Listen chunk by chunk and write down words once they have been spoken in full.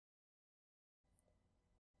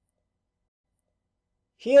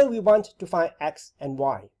Here we want to find x and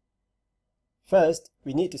y. First,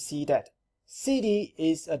 we need to see that CD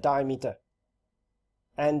is a diameter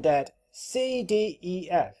and that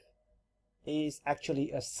CDEF is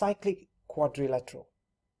actually a cyclic quadrilateral.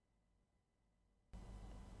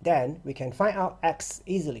 Then we can find out x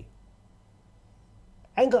easily.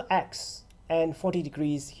 Angle x and 40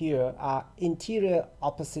 degrees here are interior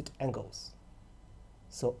opposite angles.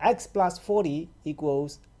 So x plus 40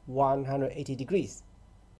 equals 180 degrees.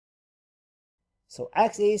 So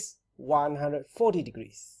x is 140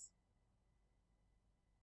 degrees.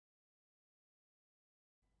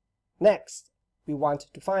 Next, we want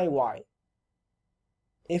to find y.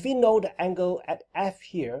 If we know the angle at F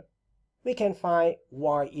here, we can find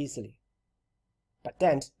y easily. But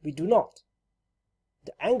then we do not.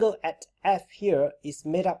 The angle at F here is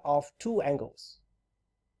made up of two angles.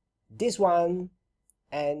 This one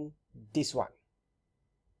and this one.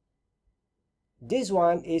 This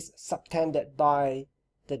one is subtended by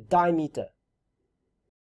the diameter.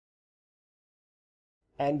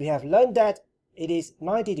 And we have learned that it is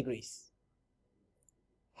 90 degrees.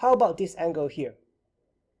 How about this angle here?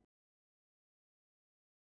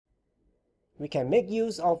 We can make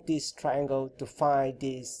use of this triangle to find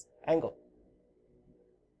this angle.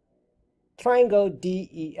 Triangle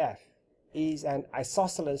DEF is an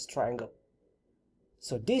isosceles triangle.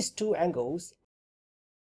 So these two angles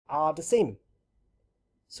are the same.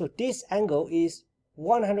 So this angle is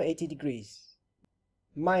 180 degrees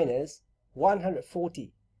minus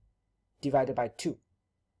 140 divided by 2.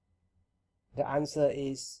 The answer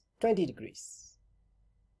is 20 degrees.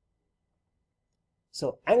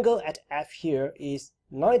 So angle at F here is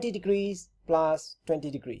 90 degrees plus 20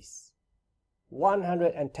 degrees,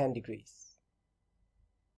 110 degrees.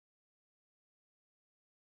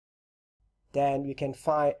 Then we can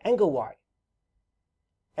find angle Y.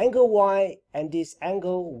 Angle Y and this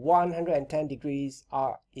angle 110 degrees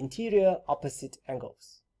are interior opposite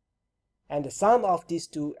angles. And the sum of these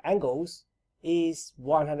two angles is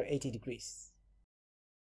 180 degrees.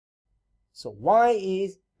 So Y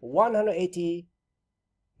is 180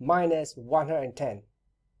 minus 110,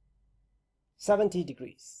 70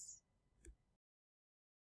 degrees.